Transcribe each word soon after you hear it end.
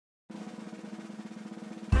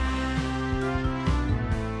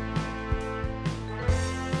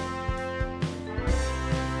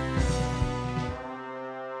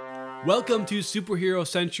Welcome to Superhero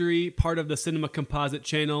Century, part of the Cinema Composite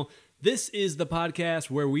channel. This is the podcast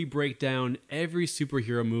where we break down every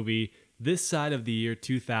superhero movie this side of the year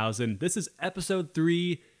 2000. This is episode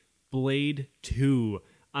 3, Blade 2.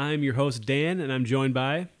 I'm your host, Dan, and I'm joined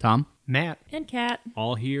by Tom, Matt, and Kat.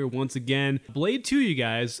 All here once again. Blade 2, you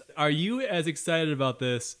guys. Are you as excited about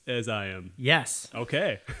this as I am? Yes.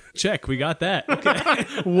 Okay. Check. We got that. Okay.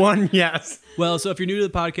 One yes. Well, so if you're new to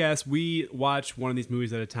the podcast, we watch one of these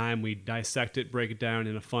movies at a time. We dissect it, break it down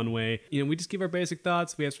in a fun way. You know, we just give our basic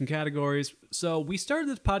thoughts. We have some categories. So we started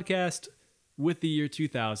this podcast with the year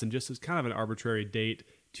 2000, just as kind of an arbitrary date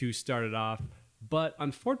to start it off. But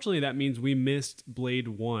unfortunately, that means we missed Blade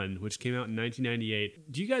 1, which came out in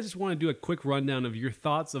 1998. Do you guys just want to do a quick rundown of your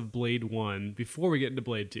thoughts of Blade 1 before we get into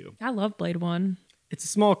Blade 2? I love Blade 1. It's a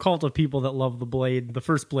small cult of people that love the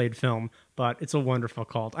first Blade film, but it's a wonderful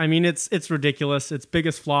cult. I mean, it's ridiculous. Its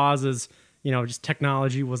biggest flaws is, just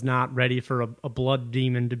technology was not ready for a blood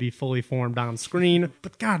demon to be fully formed on screen.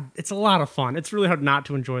 But God, it's a lot of fun. It's really hard not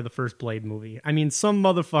to enjoy the first Blade movie. I mean, some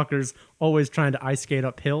motherfuckers always trying to ice skate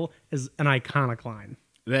uphill is an iconic line.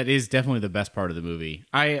 that is definitely the best part of the movie.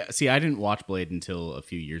 I didn't watch Blade until a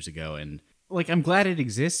few years ago, and I'm glad it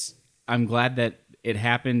exists. I'm glad that it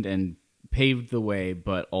happened and paved the way,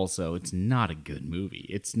 but also it's not a good movie.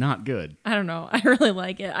 It's not good. I don't know. I really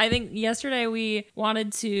like it. I think yesterday we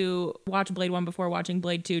wanted to watch Blade 1 before watching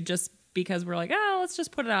Blade 2 just because we're like, oh, let's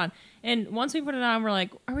just put it on. And once we put it on, we're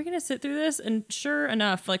like, are we going to sit through this? And sure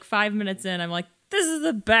enough, 5 minutes in, I'm like, this is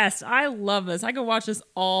the best. I love this. I could watch this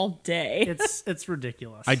all day. It's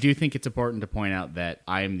ridiculous. I do think it's important to point out that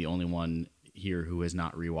I am the only one here who has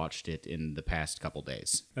not rewatched it in the past couple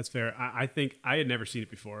days. That's fair. I think I had never seen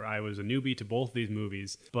it before. I was a newbie to both these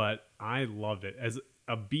movies, but I loved it. As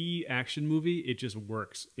a B action movie, it just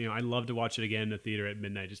works. I love to watch it again in the theater at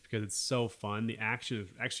midnight just because it's so fun. The action is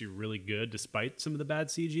actually really good despite some of the bad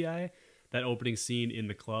CGI. That opening scene in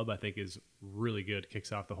the club, I think, is really good.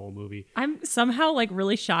 Kicks off the whole movie. I'm somehow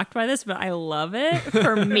really shocked by this, but I love it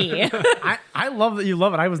for me. I love that you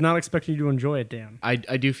love it. I was not expecting you to enjoy it, Dan. I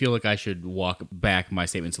do feel like I should walk back my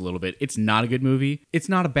statements a little bit. It's not a good movie. It's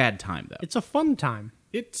not a bad time, though. It's a fun time.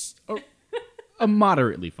 It's a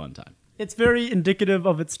moderately fun time. It's very indicative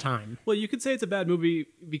of its time. Well, you could say it's a bad movie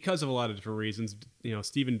because of a lot of different reasons.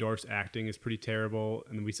 Stephen Dorff's acting is pretty terrible,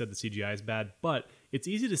 and we said the CGI is bad, but it's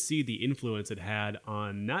easy to see the influence it had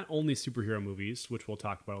on not only superhero movies, which we'll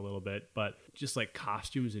talk about a little bit, but just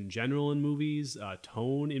costumes in general in movies,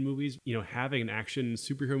 tone in movies. Having an action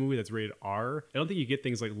superhero movie that's rated R. I don't think you get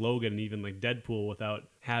things like Logan and even Deadpool without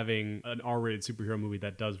having an R-rated superhero movie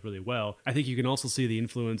that does really well. I think you can also see the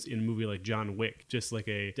influence in a movie like John Wick, just like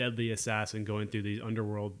a deadly assassin going through these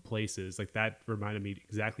underworld places. That reminded me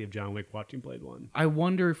exactly of John Wick watching Blade 1. I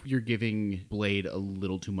wonder if you're giving Blade a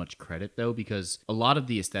little too much credit, though, because a lot of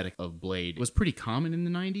the aesthetic of Blade was pretty common in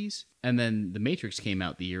the 90s, and then The Matrix came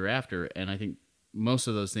out the year after, and I think most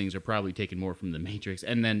of those things are probably taken more from The Matrix.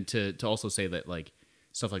 And then to also say that,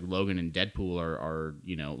 stuff like Logan and Deadpool are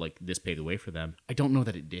this paved the way for them. I don't know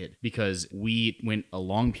that it did, because we went a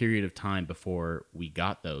long period of time before we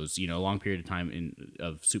got those, a long period of time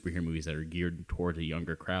of superhero movies that are geared toward a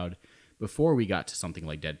younger crowd before we got to something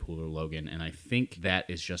like Deadpool or Logan. And I think that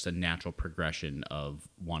is just a natural progression of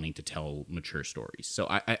wanting to tell mature stories. So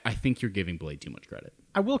I think you're giving Blade too much credit.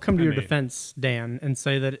 I will come to your defense, Dan, and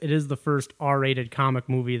say that it is the first R-rated comic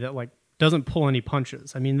movie that doesn't pull any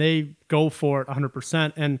punches. I mean, they go for it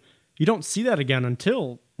 100%, and you don't see that again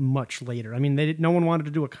until much later. I mean, no one wanted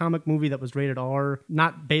to do a comic movie that was rated R,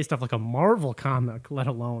 not based off a Marvel comic, let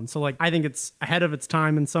alone. So I think it's ahead of its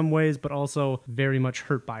time in some ways, but also very much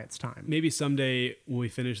hurt by its time. Maybe someday when we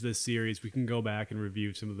finish this series, we can go back and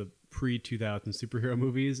review some of the pre-2000 superhero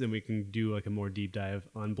movies, and we can do a more deep dive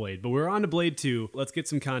on Blade. But we're on to Blade 2. Let's get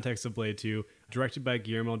some context of Blade 2. Directed by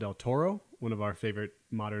Guillermo Del Toro, one of our favorite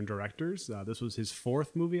modern directors. This was his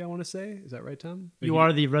 4th movie, I want to say. Is that right, Tom? You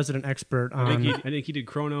are the resident expert on... I think he did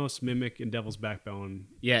Kronos, Mimic, and Devil's Backbone.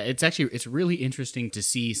 Yeah, it's really interesting to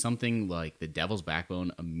see something like The Devil's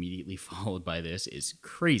Backbone immediately followed by this is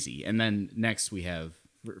crazy. And then next we have...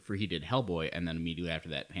 For he did Hellboy, and then immediately after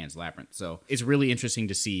that, Pan's Labyrinth. So it's really interesting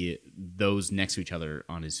to see those next to each other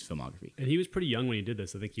on his filmography. And he was pretty young when he did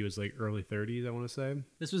this. I think he was early 30s, I want to say.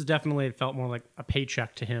 This was definitely, it felt more like a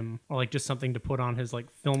paycheck to him, or just something to put on his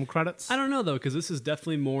film credits. I don't know, though, because this is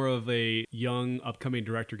definitely more of a young, upcoming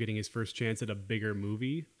director getting his first chance at a bigger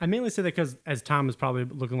movie. I mainly say that because, as Tom is probably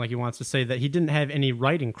looking like he wants to say, that he didn't have any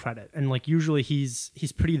writing credit. And usually he's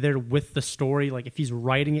pretty there with the story. If he's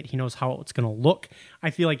writing it, he knows how it's going to look.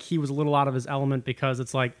 I feel like he was a little out of his element because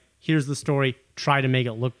it's here's the story, try to make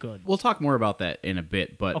it look good. We'll talk more about that in a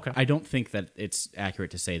bit, but Okay. I don't think that it's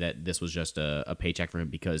accurate to say that this was just a paycheck for him,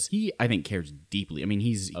 because he, I think, cares deeply. I mean,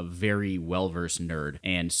 he's a very well-versed nerd,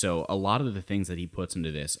 and so a lot of the things that he puts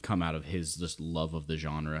into this come out of his just love of the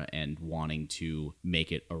genre and wanting to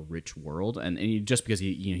make it a rich world. And just because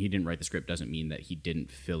he didn't write the script doesn't mean that he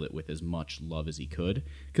didn't fill it with as much love as he could.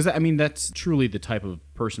 Because, I mean, that's truly the type of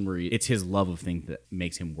person where it's his love of things that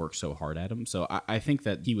makes him work so hard at them. So I think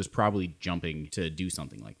that he was probably jumping to do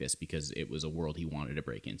something like this because it was a world he wanted to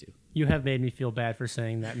break into. You have made me feel bad for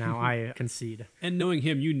saying that now. I concede. And knowing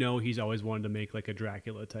him, he's always wanted to make like a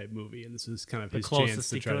Dracula type movie, and this is kind of his closest chance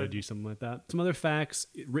to he try to could. do something like that. Some other facts: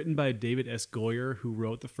 written by David S. Goyer, who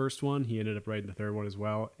wrote the first one. He ended up writing the third one as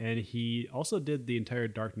well, and he also did the entire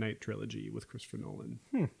Dark Knight trilogy with Christopher Nolan.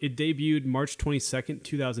 It debuted March 22nd,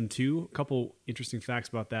 2002. A couple interesting facts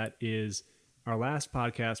about that is our last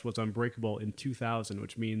podcast was Unbreakable in 2000,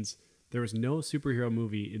 which means there was no superhero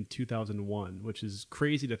movie in 2001, which is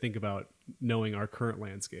crazy to think about knowing our current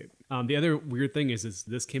landscape. The other weird thing is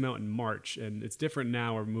this came out in March, and it's different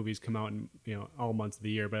now where movies come out in all months of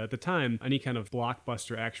the year. But at the time, any kind of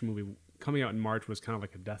blockbuster action movie coming out in March was kind of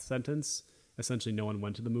like a death sentence. Essentially, no one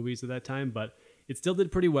went to the movies at that time, but it still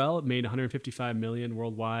did pretty well. It made $155 million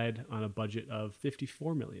worldwide on a budget of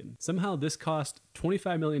 $54 million. Somehow this cost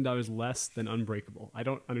 $25 million less than Unbreakable. I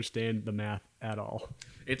don't understand the math at all.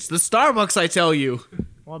 It's the Starbucks, I tell you.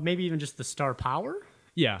 Well, maybe even just the star power?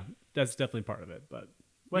 Yeah, that's definitely part of it, but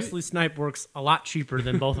Wesley Snipes works a lot cheaper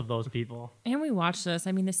than both of those people. And we watched this.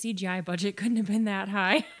 I mean, the CGI budget couldn't have been that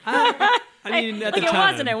high. I mean, at the Like,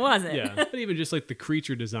 time, it wasn't. Yeah, but even just like the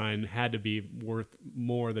creature design had to be worth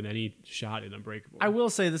more than any shot in Unbreakable. I will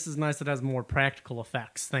say this is nice that it has more practical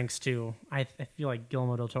effects, thanks to, I feel like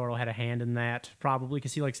Guillermo Del Toro had a hand in that, probably,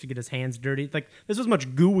 because he likes to get his hands dirty. Like, this was much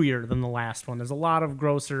gooier than the last one. There's a lot of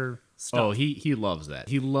grosser stuff. Oh, he loves that.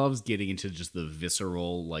 He loves getting into just the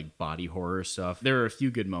visceral, like, body horror stuff. There are a few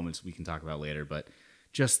good moments we can talk about later, but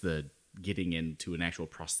just the getting into an actual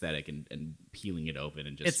prosthetic and peeling it open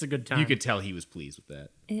and just... It's a good time. You could tell he was pleased with that.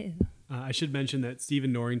 Ew. I should mention that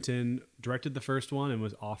Stephen Norrington directed the first one and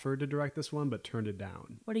was offered to direct this one, but turned it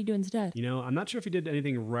down. What do you do instead? I'm not sure if he did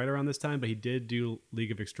anything right around this time, but he did do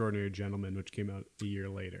League of Extraordinary Gentlemen, which came out a year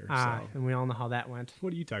later. So. And we all know how that went.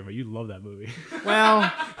 What are you talking about? You love that movie.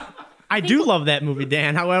 Well, I do love that movie,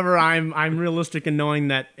 Dan. However, I'm realistic in knowing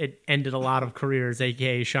that it ended a lot of careers,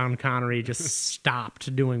 aka Sean Connery just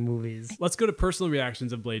stopped doing movies. Let's go to personal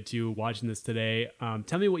reactions of Blade 2, watching this today.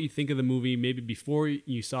 Tell me what you think of the movie, maybe before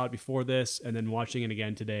you saw it before this, and then watching it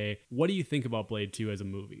again today. What do you think about Blade 2 as a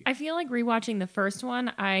movie? I feel like rewatching the first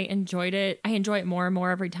one, I enjoyed it. I enjoy it more and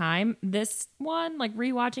more every time. This one, like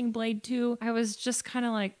rewatching Blade 2, I was just kind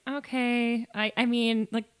of like, okay. I mean,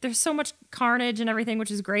 like there's so much carnage and everything,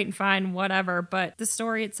 which is great and fine, whatever. But the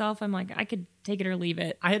story itself, I'm like, I could take it or leave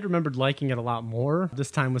it. I had remembered liking it a lot more.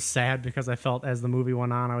 This time was sad because I felt as the movie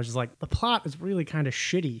went on, I was just like, the plot is really kind of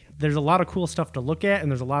shitty. There's a lot of cool stuff to look at,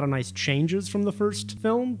 and there's a lot of nice changes from the first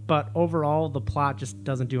film, but overall, the plot just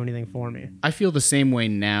doesn't do anything for me. I feel the same way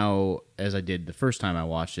now as I did the first time I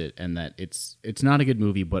watched it, and that it's not a good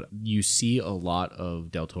movie, but you see a lot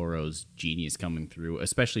of Del Toro's genius coming through,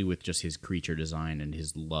 especially with just his creature design and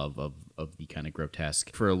his love of the kind of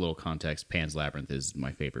grotesque. For a little context, Pan's Labyrinth is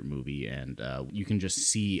my favorite movie, and you can just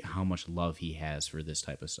see how much love he has for this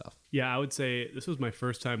type of stuff. Yeah, I would say this was my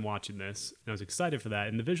first time watching this, and I was excited for that.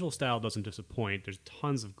 And the visual style doesn't disappoint. There's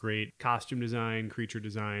tons of great costume design, creature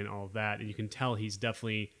design, all of that, and you can tell he's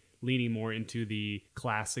definitely leaning more into the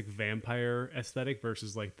classic vampire aesthetic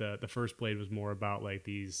versus like the first Blade was more about like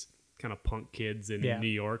these kind of punk kids in New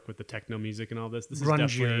York with the techno music and all this. This is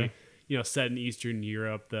definitely, set in Eastern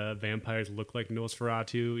Europe. The vampires look like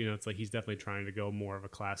Nosferatu. It's like he's definitely trying to go more of a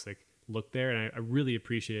classic look there, and I really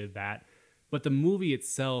appreciated that. But the movie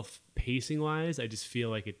itself, pacing-wise, I just feel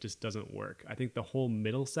like it just doesn't work. I think the whole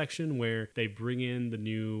middle section where they bring in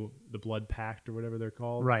the Blood Pact or whatever they're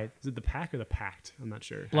called. Right. Is it the Pack or the Pact? I'm not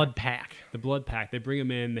sure. Blood Pack. The Blood Pact. They bring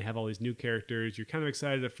them in. They have all these new characters. You're kind of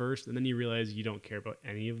excited at first, and then you realize you don't care about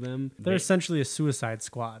any of them. They're essentially a Suicide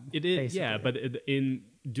Squad. It is, basically. yeah. But in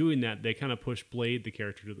doing that, they kind of push Blade, the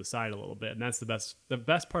character, to the side a little bit, and that's the best. The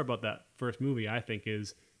best part about that first movie, I think,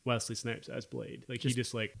 is Wesley Snipes as Blade. Like he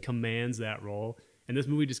just like commands that role. And this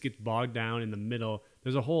movie just gets bogged down in the middle.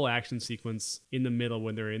 There's a whole action sequence in the middle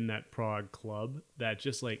when they're in that Prague club that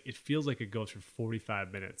just like, it feels like it goes for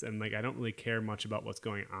 45 minutes. And like, I don't really care much about what's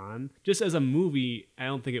going on. Just as a movie, I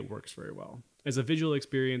don't think it works very well. As a visual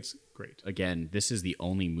experience, great. Again, this is the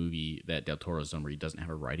only movie that Del Toro's done where he doesn't have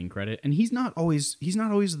a writing credit. And he's not always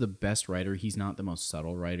the best writer. He's not the most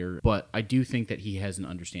subtle writer. But I do think that he has an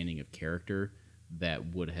understanding of character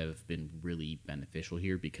that would have been really beneficial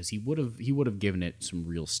here because he would have given it some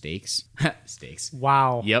real stakes. Stakes.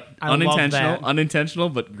 Wow. Yep. I love that. Unintentional,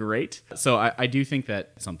 but great. So I do think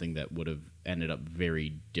that something that would have ended up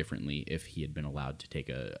very differently if he had been allowed to take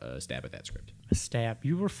a stab at that script. A stab.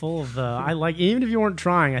 You were full of even if you weren't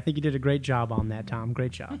trying, I think you did a great job on that, Tom.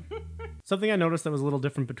 Great job. Something I noticed that was a little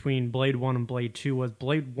different between Blade 1 and Blade 2 was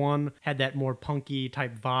Blade 1 had that more punky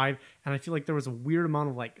type vibe, and I feel like there was a weird amount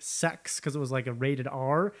of like sex because it was like a rated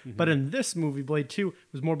R. But in this movie, Blade 2, it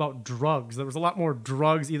was more about drugs. There was a lot more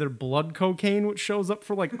drugs, either blood cocaine, which shows up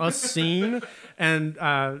for like a scene, and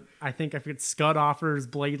I forget Scud offers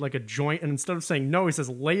Blade like a joint, and instead of saying no, he says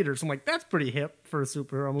later. So I'm like, that's pretty hip for a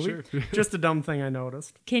superhero movie. Sure. Just a dumb thing I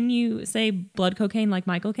noticed. Can you say blood cocaine like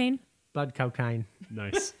Michael Caine? Blood cocaine.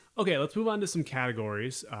 Nice. Okay, let's move on to some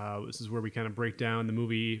categories. This is where we kind of break down the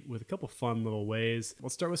movie with a couple fun little ways.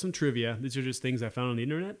 Let's start with some trivia. These are just things I found on the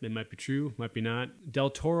internet. They might be true, might be not. Del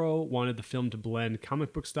Toro wanted the film to blend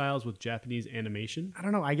comic book styles with Japanese animation. I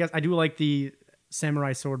don't know. I guess I do like the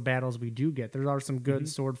samurai sword battles we do get. There are some good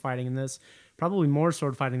sword fighting in this. Probably more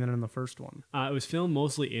sword fighting than in the first one. It was filmed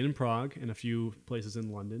mostly in Prague and a few places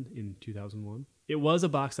in London in 2001. It was a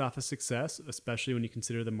box office success, especially when you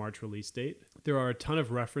consider the March release date. There are a ton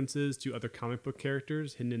of references to other comic book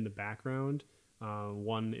characters hidden in the background.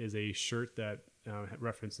 One is a shirt that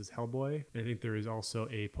references Hellboy. I think there is also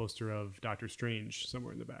a poster of Doctor Strange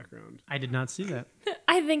somewhere in the background. I did not see that.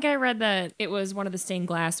 I think I read that it was one of the stained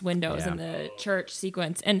glass windows in the church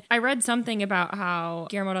sequence. And I read something about how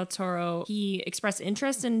Guillermo Del Toro, he expressed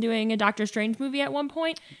interest in doing a Doctor Strange movie at one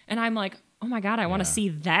point. And I'm like, oh my God, I want to see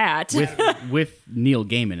that. With Neil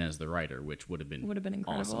Gaiman as the writer, which would have been incredible.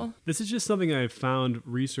 Awesome. This is just something I found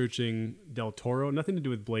researching Del Toro. Nothing to do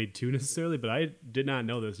with Blade 2 necessarily, but I did not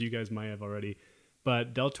know this. You guys might have already.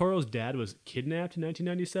 But Del Toro's dad was kidnapped in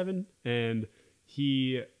 1997, and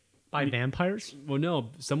by vampires? Well,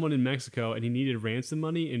 no, someone in Mexico, and he needed ransom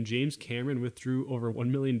money, and James Cameron withdrew over $1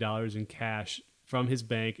 million in cash from his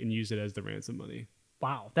bank and used it as the ransom money.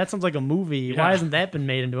 Wow, that sounds like a movie. Yeah. Why hasn't that been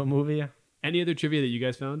made into a movie? Any other trivia that you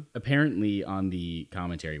guys found? Apparently on the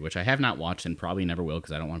commentary, which I have not watched and probably never will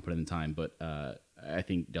because I don't want to put in the time, but I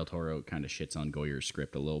think Del Toro kind of shits on Goyer's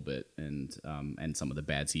script a little bit and some of the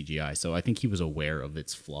bad CGI. So I think he was aware of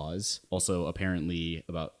its flaws. Also, apparently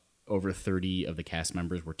about over 30 of the cast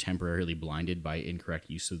members were temporarily blinded by incorrect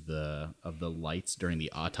use of the lights during the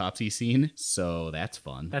autopsy scene. So that's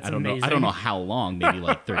fun. That's amazing. I don't know how long, maybe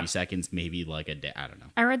like 30 seconds, maybe like a day. I don't know.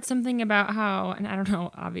 I read something about how, and I don't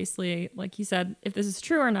know, obviously, like you said, if this is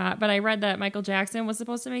true or not, but I read that Michael Jackson was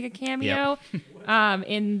supposed to make a cameo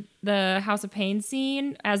in the House of Pain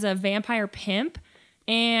scene as a vampire pimp.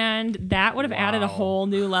 And that would have added a whole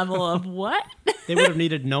new level of what? They would have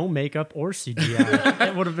needed no makeup or CGI.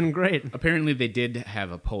 It would have been great. Apparently, they did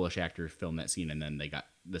have a Polish actor film that scene, and then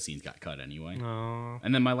the scenes got cut anyway. Aww.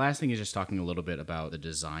 And then my last thing is just talking a little bit about the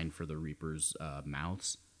design for the Reaper's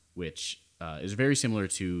mouths, which is very similar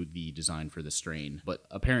to the design for the Strain. But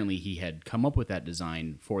apparently, he had come up with that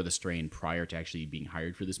design for the Strain prior to actually being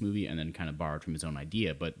hired for this movie, and then kind of borrowed from his own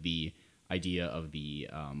idea. But the idea of the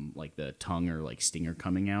like the tongue or like stinger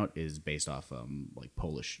coming out is based off like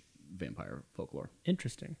Polish vampire folklore.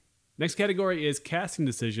 Interesting. Next category is casting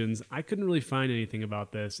decisions. I couldn't really find anything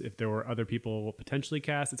about this. If there were other people potentially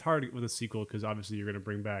cast, it's hard with a sequel because obviously you're going to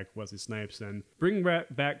bring back Wesley Snipes, and bringing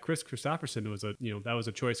back Chris Christopherson was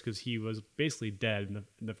a choice because he was basically dead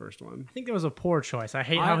in the first one. I think that was a poor choice. I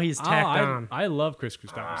hate how he's tacked on. I love Chris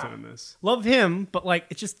Christopherson in this. Love him, but like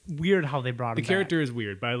it's just weird how they brought him The character back. is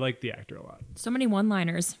weird, but I like the actor a lot. So many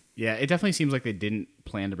one-liners. Yeah, it definitely seems like they didn't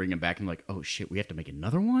plan to bring him back and like, oh shit, we have to make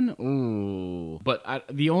another one? Ooh. But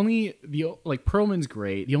Perlman's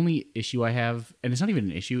great. The only issue I have, and it's not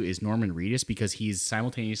even an issue, is Norman Reedus because he's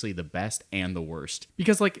simultaneously the best and the worst.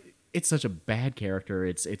 Because like it's such a bad character.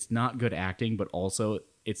 It's not good acting, but also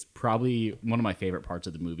it's probably one of my favorite parts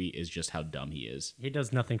of the movie is just how dumb he is. He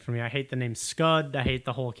does nothing for me. I hate the name Scud. I hate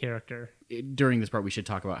the whole character. During this part, we should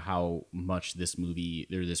talk about how much this movie,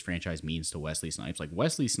 or this franchise, means to Wesley Snipes. Like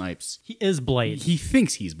Wesley Snipes, he is Blade. He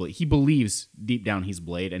thinks he's Blade. He believes deep down he's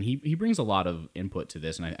Blade, and he brings a lot of input to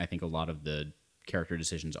this. And I think a lot of the character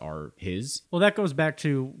decisions are his. Well, that goes back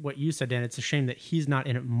to what you said, Dan. It's a shame that he's not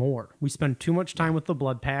in it more. We spend too much time with the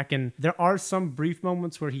Blood Pack, and there are some brief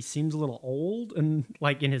moments where he seems a little old and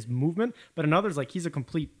like in his movement, but in others, like he's a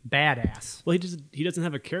complete badass. Well, he doesn't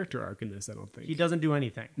have a charter arc in this, I don't think. He doesn't do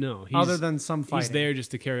anything. No, other than some fighting. He's there just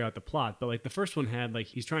to carry out the plot. But like the first one had, like,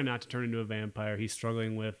 he's trying not to turn into a vampire. He's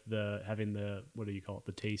struggling with having the, what do you call it,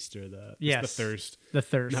 the taste or the thirst. The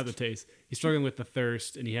thirst. Not the taste. He's struggling with the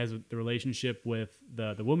thirst, and he has the relationship with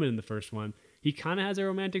the woman in the first one. He kind of has a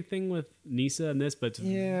romantic thing with Nisa in this, but it's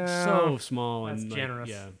so small That's and generous.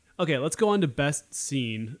 Yeah. Okay, let's go on to best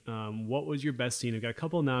scene. What was your best scene? I've got a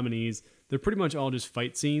couple of nominees. They're pretty much all just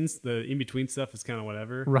fight scenes. The in-between stuff is kind of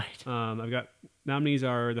whatever. Right. I've got nominees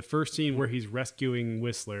are the first scene where he's rescuing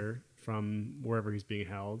Whistler from wherever he's being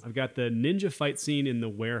held. I've got the ninja fight scene in the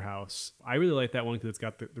warehouse. I really like that one because it's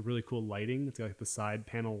got the really cool lighting. It's got like the side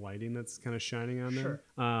panel lighting that's kind of shining on there.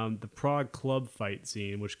 The Prague club fight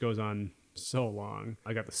scene, which goes on so long.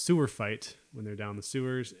 I got the sewer fight when they're down the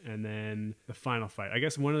sewers, and then the final fight. I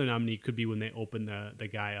guess one other nominee could be when they open the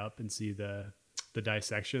guy up and see the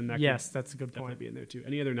dissection. Yes, that's a good definitely point. be in there too.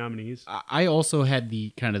 Any other nominees? I also had the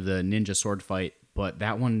kind of the ninja sword fight, but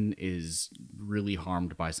that one is really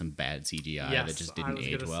harmed by some bad CGI that just didn't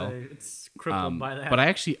age well. It's crippled by that. But I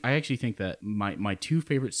actually think that my two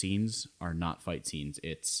favorite scenes are not fight scenes.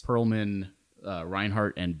 It's Perlman,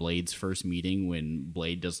 Reinhardt, and Blade's first meeting when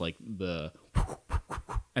Blade does like the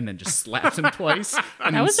and then just slaps him twice.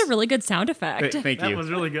 And That was a really good sound effect. Thank that you. was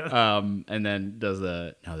really good. And then does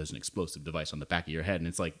now there's an explosive device on the back of your head, and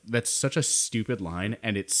it's like that's such a stupid line,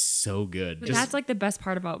 and it's so good. But that's like the best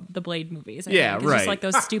part about the Blade movies. I Yeah, think. It's right. just like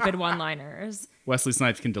those stupid one-liners. Wesley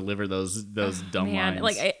Snipes can deliver those dumb Man,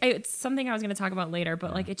 lines. like it's something I was going to talk about later,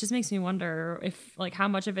 but like it just makes me wonder if like how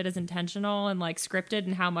much of it is intentional and like scripted,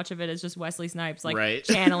 and how much of it is just Wesley Snipes like Right.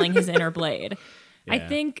 channeling his inner Blade. I Yeah.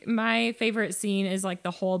 think my favorite scene is like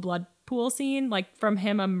the whole blood pool scene, like from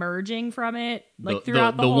him emerging from it, like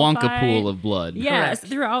throughout the whole Wonka fight. pool of blood. Yes,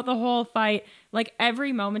 Correct. throughout the whole fight, like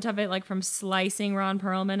every moment of it, like from slicing Ron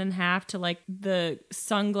Perlman in half to like the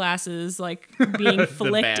sunglasses like being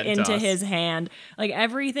flicked bad into toss. his hand, like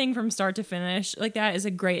everything from start to finish, like that is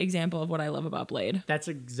a great example of what I love about Blade. That's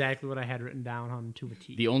exactly what I had written down on to a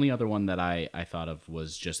T. The only other one that I thought of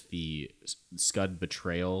was just the Scud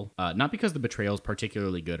betrayal. Not because the betrayal is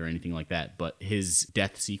particularly good or anything like that, but his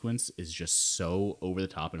death sequence is just so over the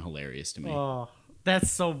top and hilarious to me. Oh,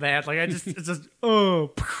 that's so bad. Like it's just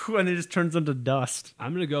and it just turns into dust.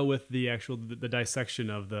 I'm gonna go with the actual the dissection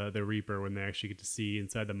of the Reaper when they actually get to see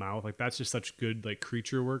inside the mouth. Like that's just such good like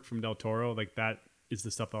creature work from Del Toro. Like that is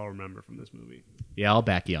the stuff I'll remember from this movie. Yeah, I'll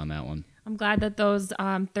back you on that one. I'm glad that those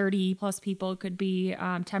 30 plus people could be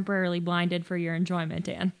temporarily blinded for your enjoyment,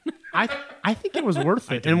 Dan. I think it was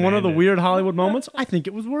worth it. In one of the demand it. weird Hollywood moments, I think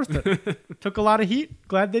it was worth it. Took a lot of heat.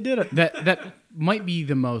 Glad they did it. That might be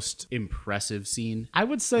the most impressive scene. I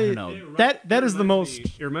would say I don't know. that is the most.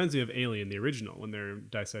 It reminds me of Alien, the original, when they're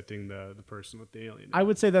dissecting the person with the alien. I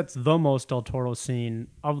would say that's the most Del Toro scene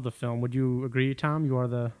of the film. Would you agree, Tom? You are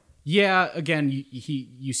the. Yeah, again,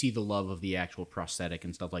 you see the love of the actual prosthetic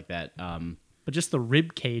and stuff like that. But just the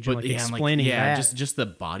rib cage and But like yeah, explaining that. just the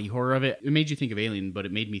body horror of it. It made you think of Alien, but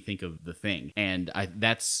it made me think of The Thing, and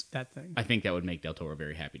that thing. I think that would make Del Toro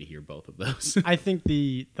very happy to hear both of those. I think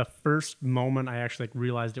the first moment I actually like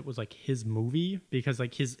realized it was like his movie, because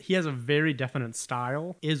like he has a very definite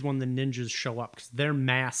style, is when the ninjas show up, because their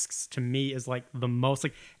masks to me is like the most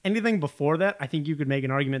like anything before that. I think you could make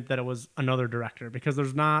an argument that it was another director, because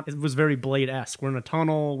it was very Blade-esque. We're in a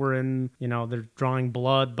tunnel, we're in, they're drawing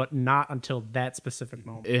blood, but not until that specific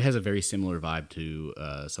moment. It has a very similar vibe to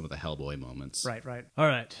some of the Hellboy moments. Right. All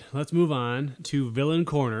right, let's move on to Villain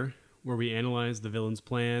Corner, where we analyze the villain's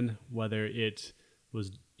plan, whether it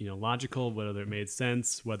was logical, whether it made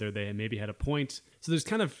sense, whether they maybe had a point. So there's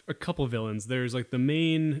kind of a couple villains. There's like the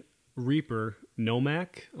main Reaper,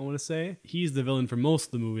 Nomak, I want to say. He's the villain for most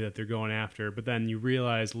of the movie that they're going after, but then you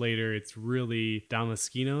realize later it's really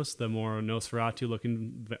Damaskinos, the more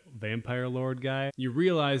Nosferatu-looking vampire lord guy. You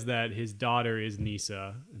realize that his daughter is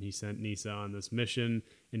Nisa, and he sent Nisa on this mission,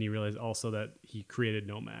 and you realize also that he created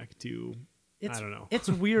Nomak to... I don't know. It's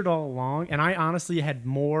weird all along, and I honestly had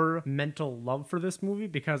more mental love for this movie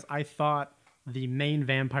because I thought the main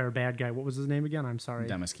vampire bad guy, what was his name again? I'm sorry.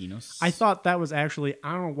 Damaskinos. I thought that was actually,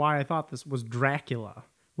 I don't know why I thought this was Dracula,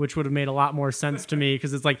 which would have made a lot more sense to me,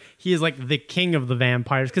 because it's like he is like the king of the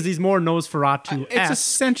vampires, because he's more Nosferatu-esque. It's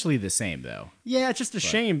essentially the same, though. Yeah, it's just a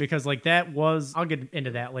shame, because like that was, I'll get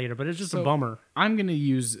into that later, but it's just a bummer. I'm going to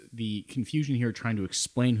use the confusion here trying to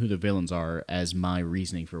explain who the villains are as my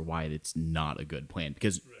reasoning for why it's not a good plan,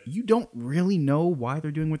 because you don't really know why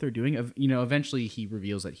they're doing what they're doing. Eventually he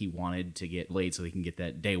reveals that he wanted to get Blade so he can get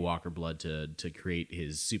that Daywalker blood to create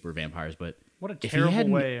his super vampires, but What a if terrible he had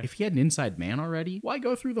way. if he had an inside man already, why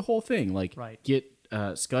go through the whole thing? Like, Right. get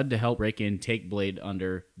Scud to help break in, take Blade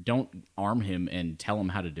under, don't arm him and tell him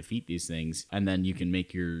how to defeat these things, and then you can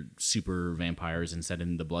make your super vampires and set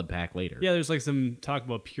in the blood pack later. Yeah, there's like some talk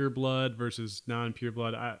about pure blood versus non-pure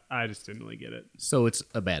blood. I just didn't really get it. So it's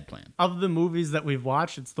a bad plan. Of the movies that we've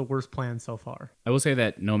watched, it's the worst plan so far. I will say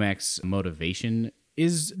that Nomak's motivation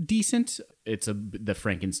is decent. It's the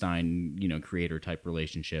Frankenstein, creator type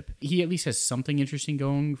relationship. He at least has something interesting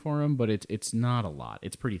going for him, but it's not a lot.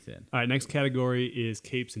 It's pretty thin. All right, next category is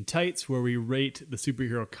capes and tights, where we rate the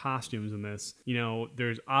superhero costumes in this.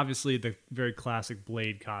 There's obviously the very classic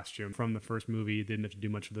Blade costume from the first movie. Didn't have to do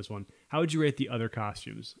much for this one. How would you rate the other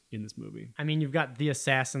costumes in this movie? I mean, you've got the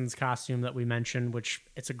assassin's costume that we mentioned, which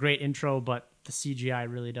it's a great intro, but the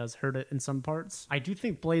CGI really does hurt it in some parts. I do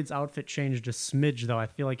think Blade's outfit changed a smidge, though. I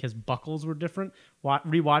feel like his buckles were different.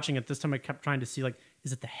 Rewatching it this time, I kept trying to see,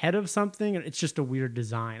 is it the head of something? Or it's just a weird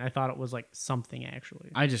design. I thought it was something,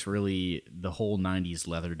 actually. The whole 90s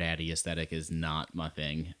leather daddy aesthetic is not my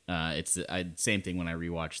thing. Same thing when I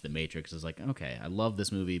rewatched The Matrix. It's like, okay, I love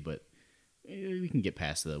this movie, but we can get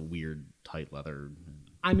past the weird tight leather.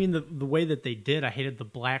 I mean, the way that they did, I hated the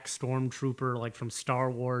black stormtrooper, from Star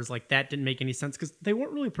Wars. That didn't make any sense because they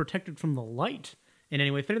weren't really protected from the light in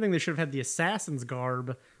any way. If anything, they should have had the assassin's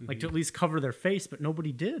garb, to at least cover their face, but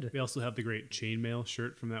nobody did. We also have the great chainmail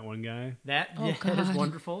shirt from that one guy. That is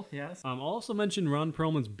wonderful, yes. I'll also mention Ron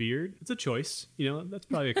Perlman's beard. It's a choice. That's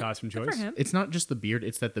probably a costume choice. For him. It's not just the beard,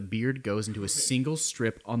 it's that the beard goes into a single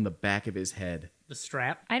strip on the back of his head. The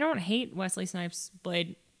strap. I don't hate Wesley Snipes'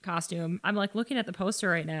 Blade costume. I'm looking at the poster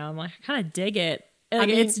right now. I'm I kind of dig it.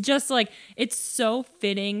 It's just it's so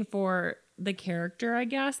fitting for the character, I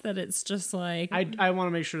guess, that it's just I want to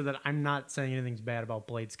make sure that I'm not saying anything's bad about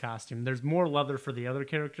Blade's costume. There's more leather for the other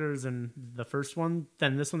characters in the first one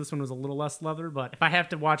than this one. This one was a little less leather, but if I have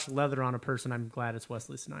to watch leather on a person, I'm glad it's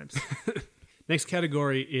Wesley Snipes. Next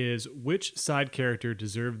category is which side character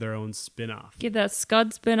deserved their own spin-off? Give that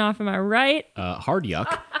Scud spin-off, am I right? Hard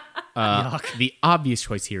yuck. The obvious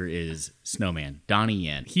choice here is Snowman, Donnie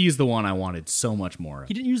Yen. He's the one I wanted so much more of.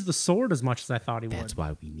 He didn't use the sword as much as I thought he would. That's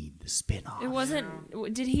why we need the spin-off. It wasn't...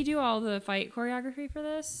 Did he do all the fight choreography for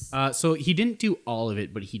this? So he didn't do all of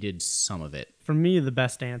it, but he did some of it. For me, the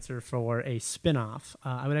best answer for a spin-off,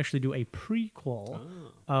 I would actually do a prequel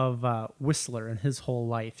of Whistler and his whole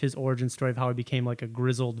life, his origin story of how he became a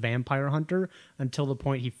grizzled vampire hunter until the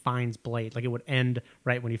point he finds Blade. It would end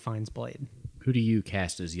right when he finds Blade. Who do you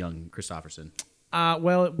cast as young Christopherson?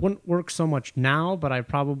 Well, it wouldn't work so much now, but I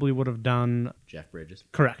probably would have done... Jeff Bridges.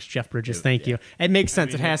 Correct, Jeff Bridges. Thank you. It makes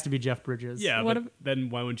sense. It has to be Jeff Bridges. Yeah,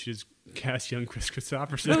 then why wouldn't you just cast young Chris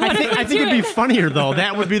Christopherson? I think it'd be funnier, though.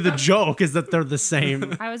 That would be the joke, is that they're the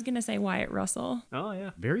same. I was going to say Wyatt Russell. Oh,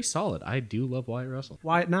 yeah. Very solid. I do love Wyatt Russell.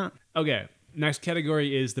 Why not? Okay. Next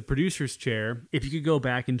category is the producer's chair. If you could go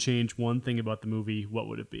back and change one thing about the movie, what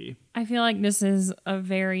would it be? I feel like this is a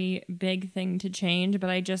very big thing to change, but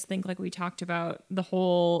I just think we talked about the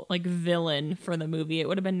whole villain for the movie. It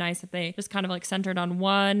would have been nice if they just kind of centered on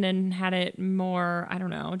one and had it more, I don't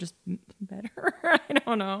know, just better. I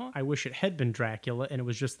don't know. I wish it had been Dracula and it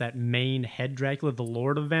was just that main head Dracula, the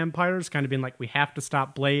Lord of Vampires, kind of being we have to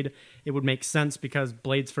stop Blade. It would make sense because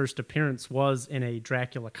Blade's first appearance was in a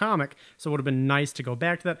Dracula comic, so it would have been nice to go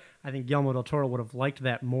back to that. I think Guillermo Del Toro would have liked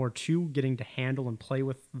that more too, getting to handle and play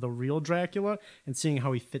with the real Dracula and seeing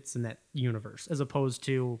how he fits in that universe, as opposed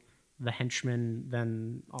to the henchman,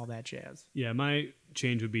 then all that jazz. Yeah, my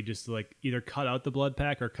change would be just to either cut out the blood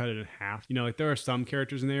pack or cut it in half. There are some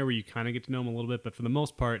characters in there where you kind of get to know them a little bit, but for the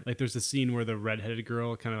most part, there's a scene where the redheaded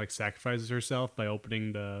girl kind of sacrifices herself by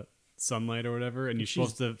opening the sunlight or whatever, and you're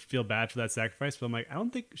supposed to feel bad for that sacrifice, but I'm I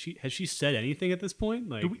don't think she said anything at this point.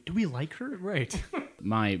 Do we like her? Right.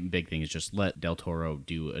 My big thing is just let Del Toro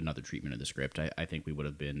do another treatment of the script. I think we would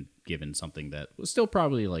have been given something that was still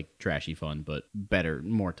probably trashy fun, but better,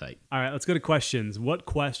 more tight. All right, let's go to questions. What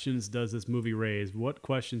questions does this movie raise? What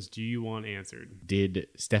questions do you want answered? Did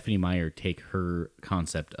Stephanie Meyer take her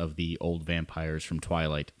concept of the old vampires from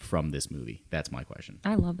Twilight from this movie? That's my question.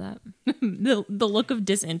 I love that. the look of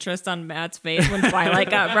disinterest on Matt's face when Twilight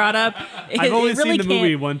got brought up. I've only seen the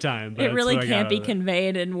movie one time. It really can't be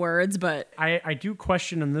conveyed in words, but... I do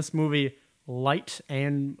question in this movie Light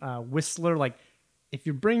and Whistler, if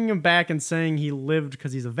you're bringing him back and saying he lived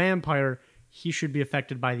because he's a vampire, he should be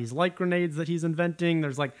affected by these light grenades that he's inventing.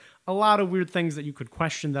 There's a lot of weird things that you could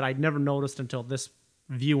question that I'd never noticed until this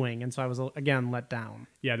viewing, and so I was again let down.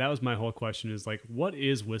 Yeah, that was my whole question, is what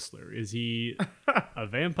is Whistler? Is he a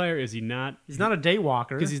vampire? Is he not? He's not a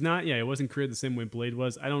daywalker. Because he's not, he wasn't created the same way Blade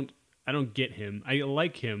was. I don't I don't get him. I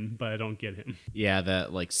like him, but I don't get him. Yeah,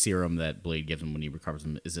 that like serum that Blade gives him when he recovers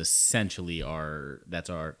him is essentially that's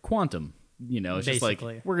our quantum. You know, it's just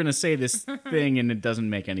Basically. like, we're going to say this thing and it doesn't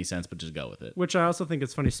make any sense, but just go with it. Which I also think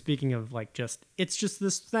is funny. Speaking of like it's just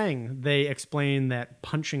this thing. They explain that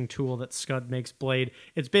punching tool that Scud makes Blade.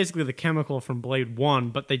 It's basically the chemical from Blade 1,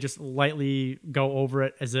 but they just lightly go over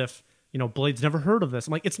it as if, you know, Blade's never heard of this.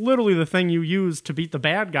 I'm like, it's literally the thing you used to beat the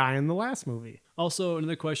bad guy in the last movie. Also,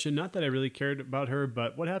 another question, not that I really cared about her,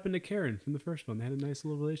 but what happened to Karen from the first one? They had a nice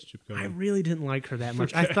little relationship going. I really didn't like her that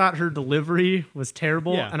much. I thought her delivery was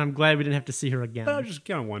terrible, Yeah. and I'm glad we didn't have to see her again. But I was just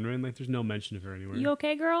kind of wondering, like, there's no mention of her anywhere. You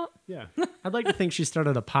okay, girl? Yeah. I'd like to think she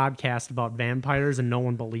started a podcast about vampires and no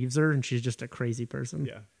one believes her, and she's just a crazy person.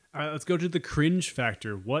 Yeah. All right, let's go to the cringe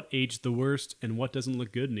factor. What aged the worst and what doesn't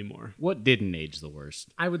look good anymore? What didn't age the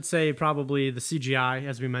worst? I would say probably the CGI,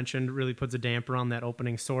 as we mentioned, really puts a damper on that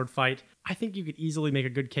opening sword fight. I think you could easily make a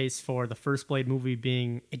good case for the first Blade movie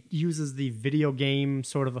being it uses the video game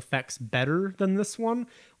sort of effects better than this one.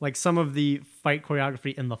 Like some of the fight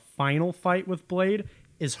choreography in the final fight with Blade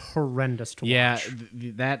is horrendous to watch.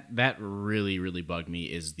 That really bugged me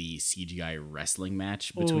is the CGI wrestling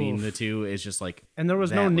match between the two is just like, And there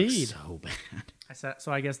was no that looks need. so bad.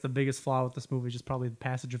 So I guess the biggest flaw with this movie is just probably the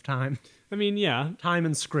passage of time. I mean, yeah, Time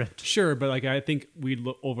and script. sure, but like I think we'd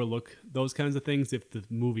overlook those kinds of things if the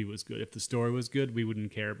movie was good. If the story was good, we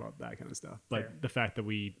wouldn't care about that kind of stuff. But Fair. the fact that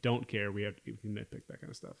we don't care, we can nitpick that kind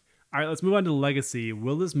of stuff. All right, let's move on to legacy.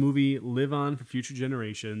 Will this movie live on for future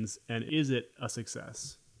generations, and is it a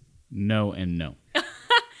success? No and no.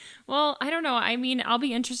 Well, I don't know. I mean, I'll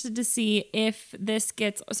be interested to see if this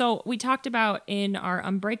gets. So we talked about in our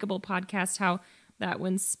Unbreakable podcast how that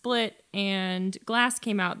when Split and Glass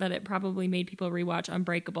came out, that it probably made people rewatch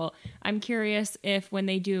Unbreakable. I'm curious if when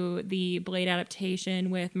they do the Blade adaptation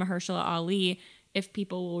with Mahershala Ali, if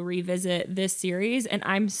people will revisit this series. And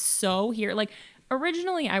I'm so here. Like,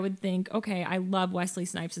 originally, I would think, okay, I love Wesley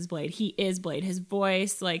Snipes as Blade. He is Blade. His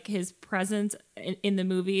voice, like his presence in the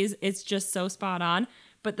movies, it's just so spot on.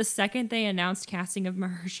 But the second they announced casting of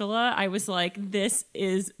Mahershala, I was like, this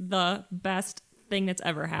is the best thing that's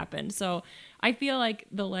ever happened. So I feel like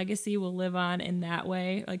the legacy will live on in that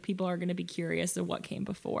way. Like people are going to be curious of what came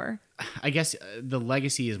before. I guess the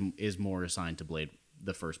legacy is more assigned to Blade,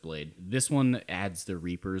 the first Blade. This one adds the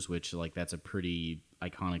Reapers, which like that's a pretty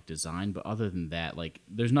iconic design. But other than that, like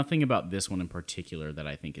there's nothing about this one in particular that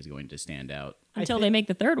I think is going to stand out. Until they make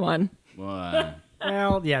the third one. Well,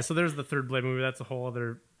 Well, yeah, so there's the third Blade movie. That's a whole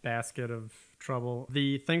other basket of trouble.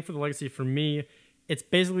 The thing for the legacy for me, it's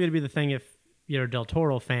basically going to be the thing if you're a Del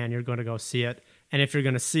Toro fan, you're going to go see it. And if you're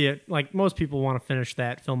going to see it, like most people want to finish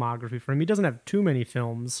that filmography for him. He doesn't have too many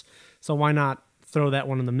films, so why not throw that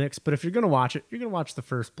one in the mix? But if you're going to watch it, you're going to watch the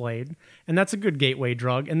first Blade. And that's a good gateway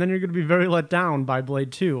drug. And then you're going to be very let down by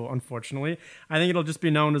Blade 2, unfortunately. I think it'll just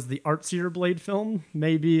be known as the artsier Blade film.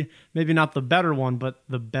 Maybe not the better one, but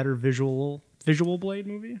the better visual Blade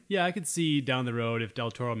movie. Yeah, I could see down the road if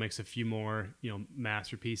Del Toro makes a few more,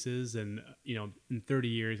 masterpieces, and in 30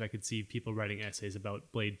 years, I could see people writing essays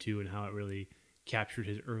about Blade 2 and how it really captured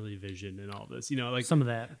his early vision and all this. Like Some of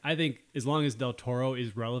that. I think as long as Del Toro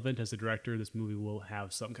is relevant as a director, this movie will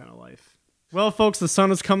have some kind of life. Well, folks, the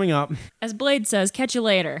sun is coming up. As Blade says, catch you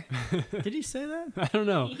later. Did he say that? I don't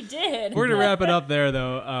know. He did. We're gonna wrap it up there,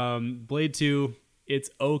 though. Blade 2, it's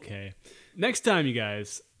okay. Next time, you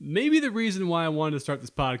guys, maybe the reason why I wanted to start this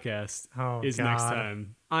podcast is God. next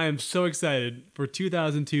time. I am so excited for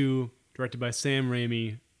 2002, directed by Sam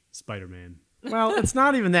Raimi, Spider-Man. Well, it's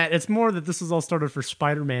not even that. It's more that this was all started for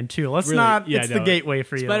Spider-Man 2. It's Yeah, the gateway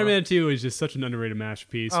for you. Spider-Man 2 is just such an underrated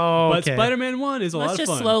masterpiece. Oh, But okay. Spider-Man 1 is a Let's lot of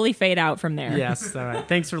just fun. slowly fade out from there. Yes, all right.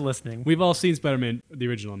 Thanks for listening. We've all seen Spider-Man, the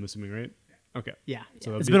original, I'm assuming, right? Okay. Yeah,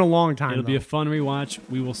 So it's been a long time. It'll be a though. fun rewatch.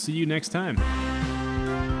 We will see you next time.